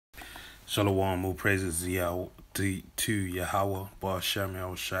Shalom, all praises to Yahweh, Ba'ashem,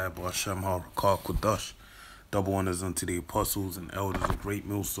 Yahushai, Ba'ashem, HaRakah, Kodash. Double honors unto the apostles and elders of Great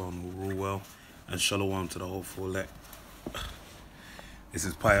Millstone who rule well, and shalom to the whole elect. This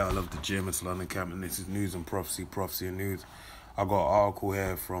is Pi out of the gym, it's London Camp, and this is News and Prophecy, Prophecy and News. I got an article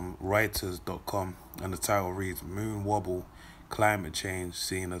here from writers.com, and the title reads, Moon Wobble, Climate Change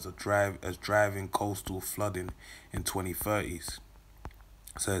Seen as Driving Coastal Flooding in 2030s.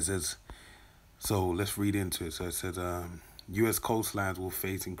 So it says, let's read into it. So it says, U.S. coastlines will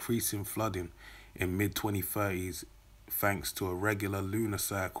face increasing flooding in mid-2030s thanks to a regular lunar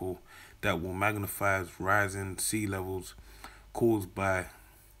cycle that will magnify rising sea levels caused by,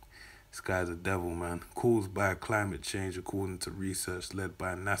 this guy's a devil, man, caused by climate change, according to research led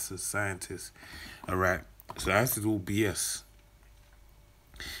by NASA's scientists. All right, so this is all BS.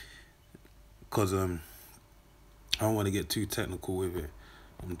 Because I don't want to get too technical with it.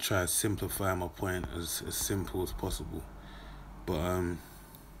 I'm going to try to simplify my point as simple as possible. But,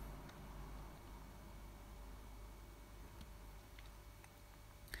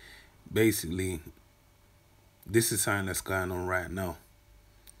 basically, this is something that's going on right now.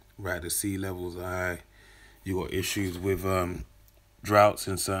 Right, the sea levels are high. You got issues with droughts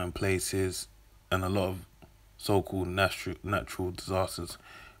in certain places and a lot of so-called natural disasters,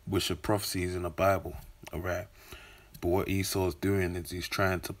 which are prophecies in the Bible. All right. But what Esau's doing is he's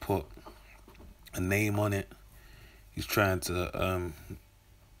trying to put a name on it. He's trying to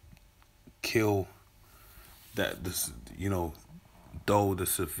kill that, dull the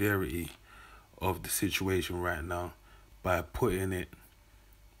severity of the situation right now by putting it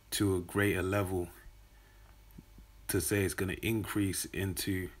to a greater level to say it's going to increase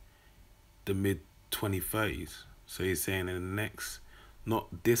into the mid-2030s. So he's saying in the next,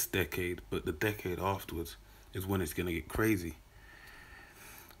 not this decade, but the decade afterwards, is when it's going to get crazy.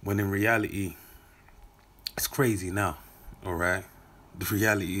 When in reality, it's crazy now, all right? The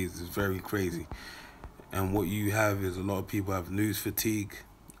reality is it's very crazy. And what you have is a lot of people have news fatigue,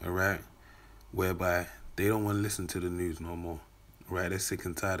 all right? Whereby they don't want to listen to the news no more, right? They're sick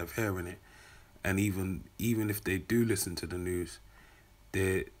and tired of hearing it. And even if they do listen to the news,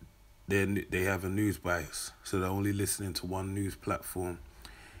 they have a news bias. So they're only listening to one news platform,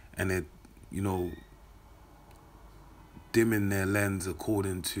 and they're, dimming their lens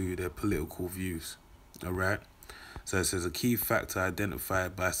according to their political views, all right? So it says a key factor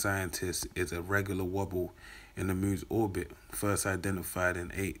identified by scientists is a regular wobble in the moon's orbit, first identified in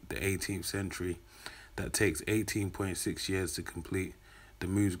the 18th century, that takes 18.6 years to complete. The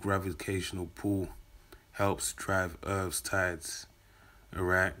moon's gravitational pull helps drive Earth's tides, all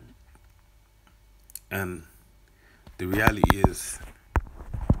right? And the reality is,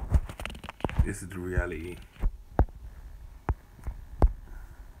 this is the reality.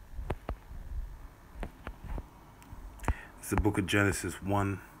 It's the book of Genesis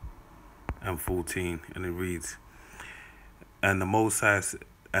 1 and 14, and it reads, And the Most High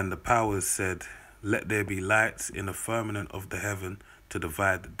and the powers said, Let there be lights in the firmament of the heaven to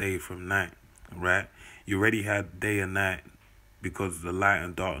divide the day from night, right? You already had day and night because the light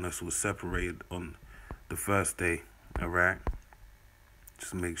and darkness was separated on the first day, all right?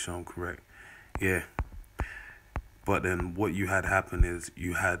 Just to make sure I'm correct. Yeah. But then what you had happen is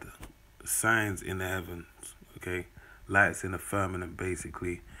you had signs in the heavens, okay? Lights in the firmament,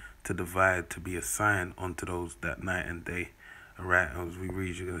 basically, to divide, to be a sign onto those that night and day, all right? As we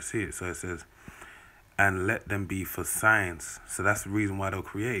read, you're going to see it. So it says, and let them be for signs. So that's the reason why they were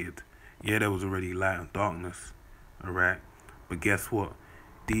created. Yeah, there was already light and darkness, all right? But guess what?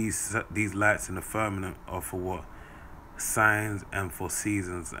 These lights in the firmament are for what? Signs, and for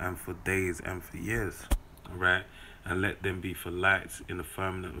seasons, and for days, and for years, all right? And let them be for lights in the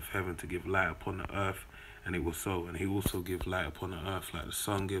firmament of heaven to give light upon the earth. And it was so. And he also gives light upon the earth, like the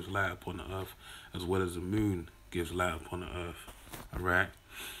sun gives light upon the earth, as well as the moon gives light upon the earth, all right?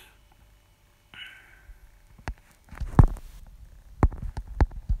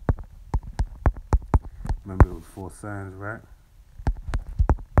 Remember, it was 4 signs, right?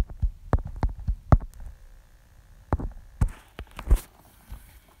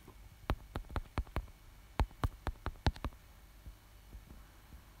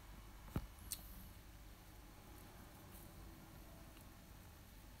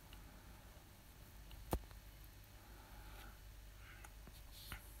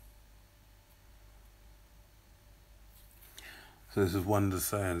 So this is one of the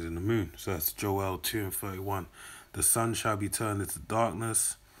signs in the moon. So that's Joel 2 and 31. The sun shall be turned into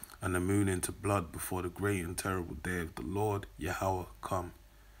darkness, and the moon into blood before the great and terrible day of the Lord Yahweh come.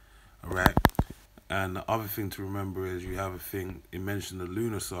 All right? And the other thing to remember is you have a thing, it mentioned the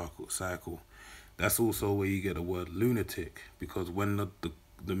lunar cycle. That's also where you get the word lunatic, because when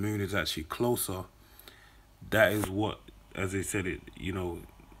the moon is actually closer, that is what, as they said it,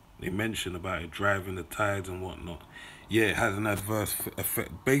 they mentioned about it driving the tides and whatnot. Yeah, it has an adverse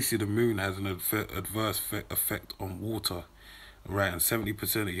effect. Basically, the moon has an adverse effect on water, right? And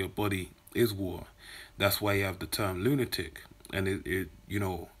 70% of your body is water. That's why you have the term lunatic. And it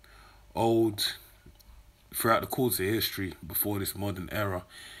old, throughout the course of history, before this modern era,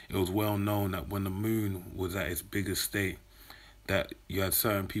 it was well known that when the moon was at its biggest state, that you had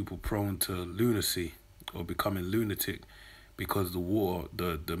certain people prone to lunacy or becoming lunatic because the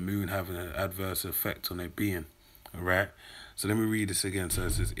moon having an adverse effect on their being. All right. So let me read this again. So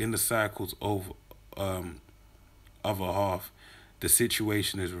it says, in the cycle's other half, the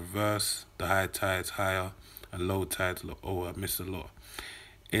situation is reversed. The high tides higher and low tides low. Oh, I missed a lot.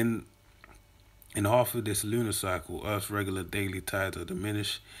 In half of this lunar cycle, Earth's regular daily tides are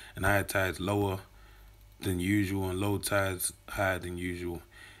diminished and high tides lower than usual and low tides higher than usual.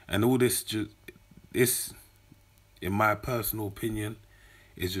 And all this in my personal opinion,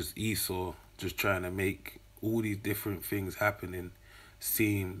 is just Esau just trying to make all these different things happening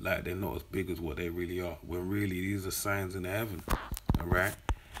seem like they're not as big as what they really are, when really these are signs in the heaven. All right?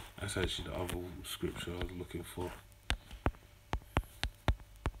 That's actually the other scripture I was looking for.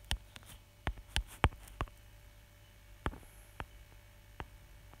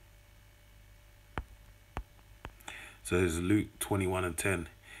 So it's Luke 21:10.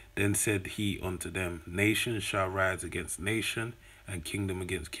 Then said he unto them, nation shall rise against nation, and kingdom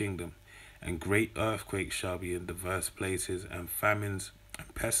against kingdom. And great earthquakes shall be in diverse places, and famines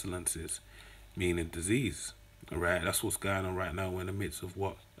and pestilences, meaning disease. All right, that's what's going on right now. We're in the midst of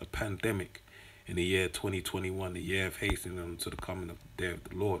what? A pandemic in the year 2021, the year of hastening unto the coming of the day of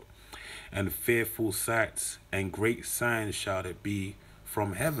the Lord. And fearful sights and great signs shall it be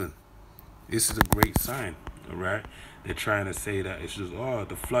from heaven. This is a great sign, all right? They're trying to say that it's just,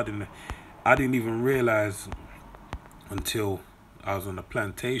 the flooding. I didn't even realize until I was on the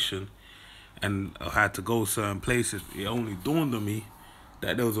plantation and I had to go certain places. It only dawned on me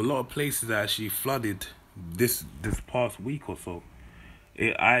that there was a lot of places that actually flooded this past week or so.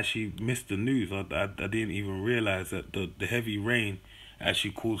 I actually missed the news. I didn't even realize that the heavy rain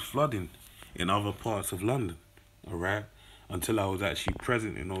actually caused flooding in other parts of London, all right? Until I was actually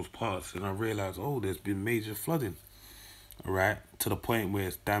present in those parts, and I realized, there's been major flooding, all right? To the point where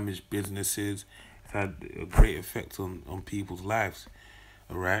it's damaged businesses. It's had a great effect on people's lives,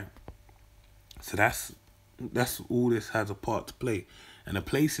 all right? So that's all this has a part to play. And the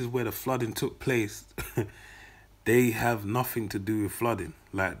places where the flooding took place, they have nothing to do with flooding.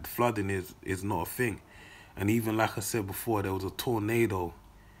 Like, flooding is not a thing. And even like I said before, there was a tornado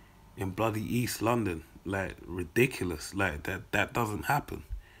in bloody East London. Like, ridiculous. Like, that doesn't happen,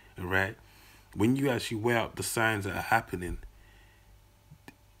 right? When you actually weigh up the signs that are happening,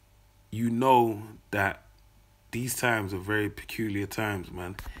 you know that these times are very peculiar times,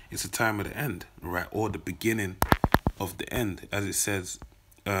 man. It's a time of the end, right? Or the beginning of the end, as it says.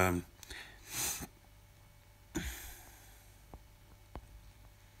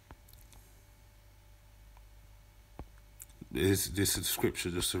 This is scripture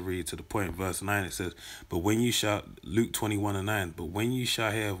just to read to the point. Verse 9, it says, but when you shall, Luke 21:9, but when you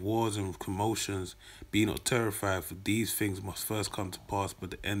shall hear of wars and commotions, be not terrified, for these things must first come to pass,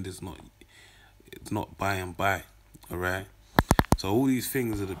 but the end is not, it's not by and by. All right? So all these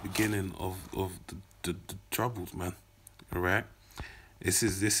things are the beginning of the troubles, man. All right? This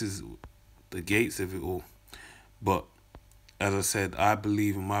is the gates of it all. But as I said, I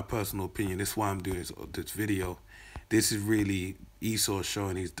believe, in my personal opinion, this is why I'm doing this video. This is really Esau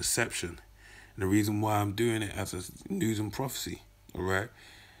showing his deception. And the reason why I'm doing it as a news and prophecy, all right?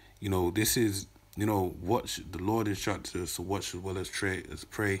 This is, watch, the Lord instructed us to watch as well as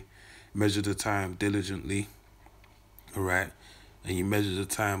pray, measure the time diligently, all right? And you measure the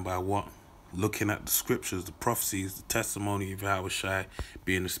time by what? Looking at the scriptures, the prophecies, the testimony of Yahushua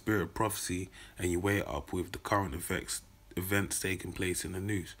being the spirit of prophecy, and you weigh it up with the current events taking place in the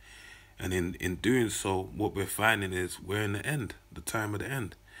news. And in doing so, what we're finding is we're in the end, the time of the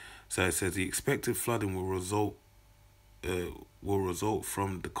end. So it says the expected flooding will result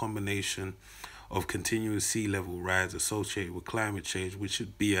from the combination of continuous sea level rise associated with climate change, which is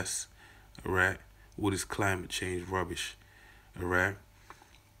BS, all right? All this climate change rubbish, all right?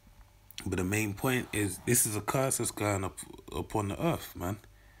 But the main point is this is a curse that's going up upon the earth, man,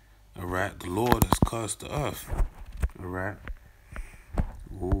 all right? The Lord has cursed the earth, all right?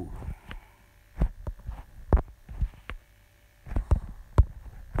 Ooh.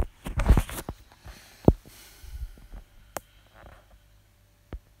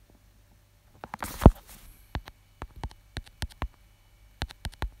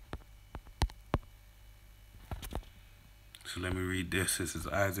 So let me read this. This is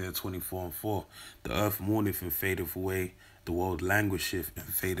Isaiah 24:4. The earth mourneth and fadeth away. The world languisheth and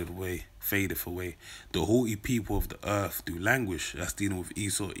fadeth away. The haughty people of the earth do languish. That's dealing with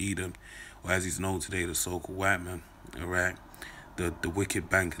Esau, Edom, or as he's known today, the so-called white man. Alright? The wicked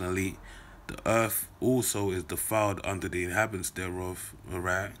banking elite. The earth also is defiled under the inhabitants thereof.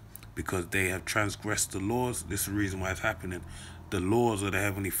 Alright? Because they have transgressed the laws. This is the reason why it's happening. The laws of the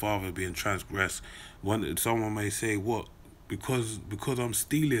Heavenly Father are being transgressed. Someone may say, what? Because I'm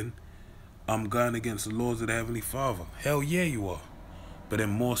stealing, I'm going against the laws of the Heavenly Father. Hell yeah, you are. But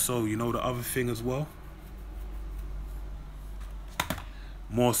then more so, you know the other thing as well?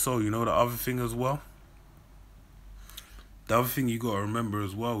 More so, you know the other thing as well? The other thing you got to remember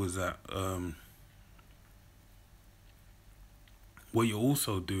as well is that what you're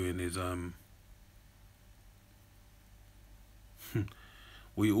also doing is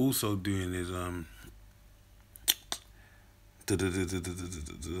what you're also doing is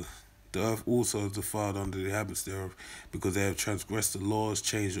the earth also is defiled under the inhabitants thereof, because they have transgressed the laws,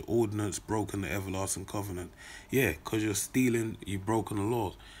 changed the ordinance, broken the everlasting covenant. Yeah, because you're stealing, you've broken the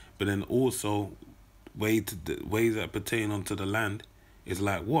laws. But then also, ways that pertain unto the land is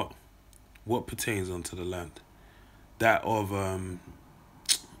like what? What pertains unto the land? That of,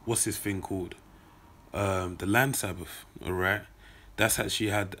 what's this thing called? The land Sabbath, alright? That's actually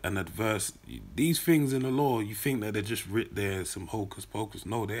had an adverse... These things in the law, you think that they're just writ there, some hocus pocus.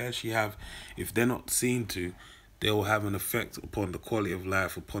 No, they actually have, if they're not seen to, they will have an effect upon the quality of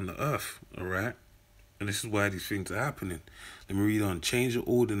life upon the earth, alright? And this is why these things are happening. Let me read on. Change the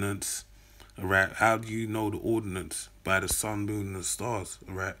ordinance, alright? How do you know the ordinance? By the sun, moon, and the stars,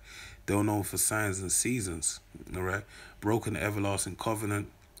 alright? They're known for signs and seasons, alright? Broken the everlasting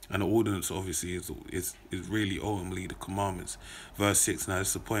covenant. And the ordinance, obviously, is really ultimately the commandments. Verse 6, now this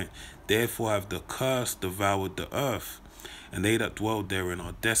is the point. Therefore have the curse devoured the earth, and they that dwell therein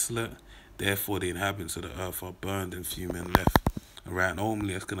are desolate. Therefore the inhabitants of the earth are burned, and few men left. All right, and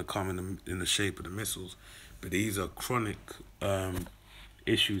ultimately it's going to come in the shape of the missiles. But these are chronic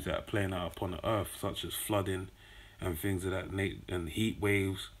issues that are playing out upon the earth, such as flooding and things of that nature, and heat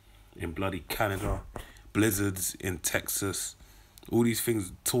waves in bloody Canada, blizzards in Texas, all these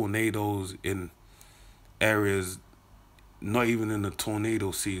things, tornadoes in areas not even in the tornado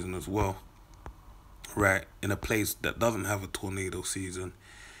season as well, right? In a place that doesn't have a tornado season.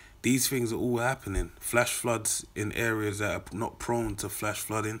 These things are all happening. Flash floods in areas that are not prone to flash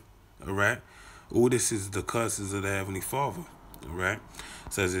flooding, all right? All this is the curses of the Heavenly Father, all right?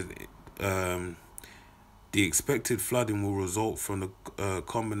 Says it, the expected flooding will result from the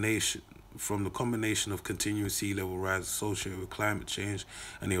combination of continuous sea level rise associated with climate change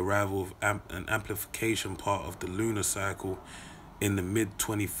and the arrival of an amplification part of the lunar cycle in the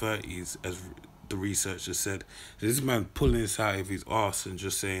mid-2030s, as the researcher said. So this man pulling this out of his arse and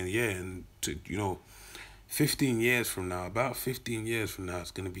just saying, yeah, and 15 years from now, about 15 years from now,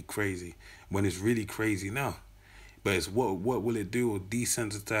 it's going to be crazy, when it's really crazy now. But it's what will it do? Or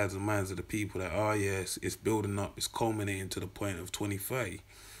desensitize the minds of the people that, oh yeah, it's building up, it's culminating to the point of 2030.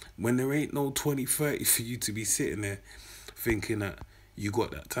 When there ain't no 2030 for you to be sitting there thinking that you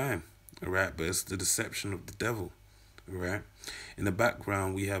got that time, all right? But it's the deception of the devil, all right? In the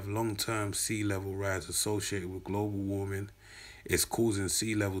background, we have long-term sea level rise associated with global warming. It's causing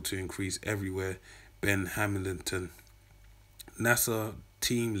sea level to increase everywhere. Ben Hamilton, NASA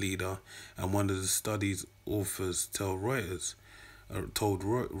team leader and one of the study's authors, told Reuters.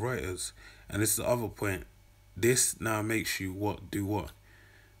 And this is the other point. This now makes you do what?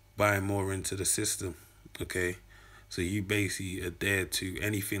 Buy more into the system, okay? So you basically adhere to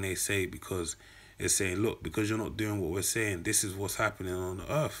anything they say, because it's saying, look, because you're not doing what we're saying, this is what's happening on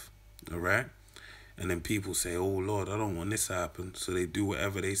the earth, all right? And then people say, oh, Lord, I don't want this to happen. So they do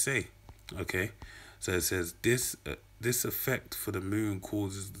whatever they say, okay? So it says, this effect for the moon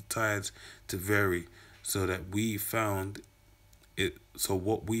causes the tides to vary, so what we found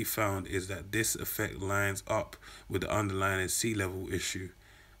is that this effect lines up with the underlying sea level issue,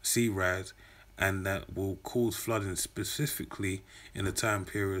 sea rise, and that will cause flooding specifically in the time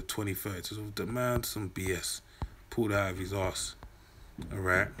period of 2030. So the man, some BS, pulled out of his ass, all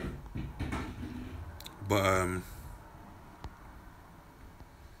right? But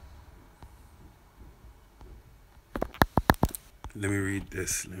let me read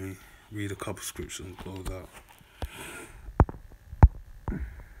this. Let me read a couple scriptures and close out.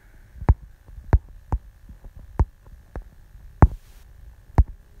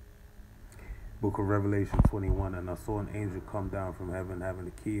 Book of Revelation 21, and I saw an angel come down from heaven, having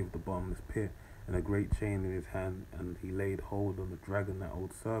the key of the bottomless pit and a great chain in his hand, and he laid hold on the dragon, that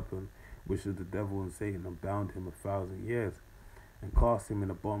old serpent, which is the devil and Satan, and bound him 1,000 years, and cast him in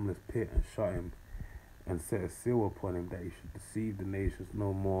a bottomless pit, and shut him, and set a seal upon him, that he should deceive the nations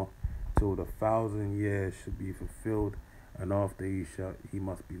no more, till the 1,000 years should be fulfilled, and after he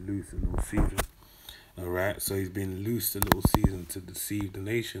must be loosed a little season. Alright, so he's been loosed a little season to deceive the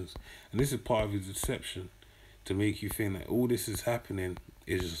nations. And this is part of his deception, to make you think that all this is happening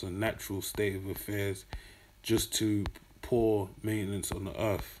is just a natural state of affairs, just to poor maintenance on the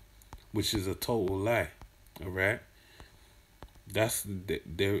earth, which is a total lie. Alright?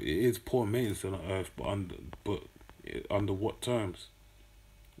 There is poor maintenance on the earth, but under what terms?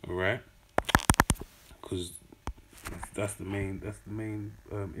 Alright? Because that's the main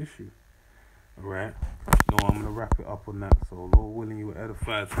issue. Alright? No, I'm gonna wrap it up on that. So Lord willing, you were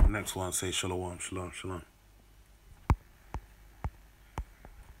edified. For the next one, say shalom, shalom, shalom.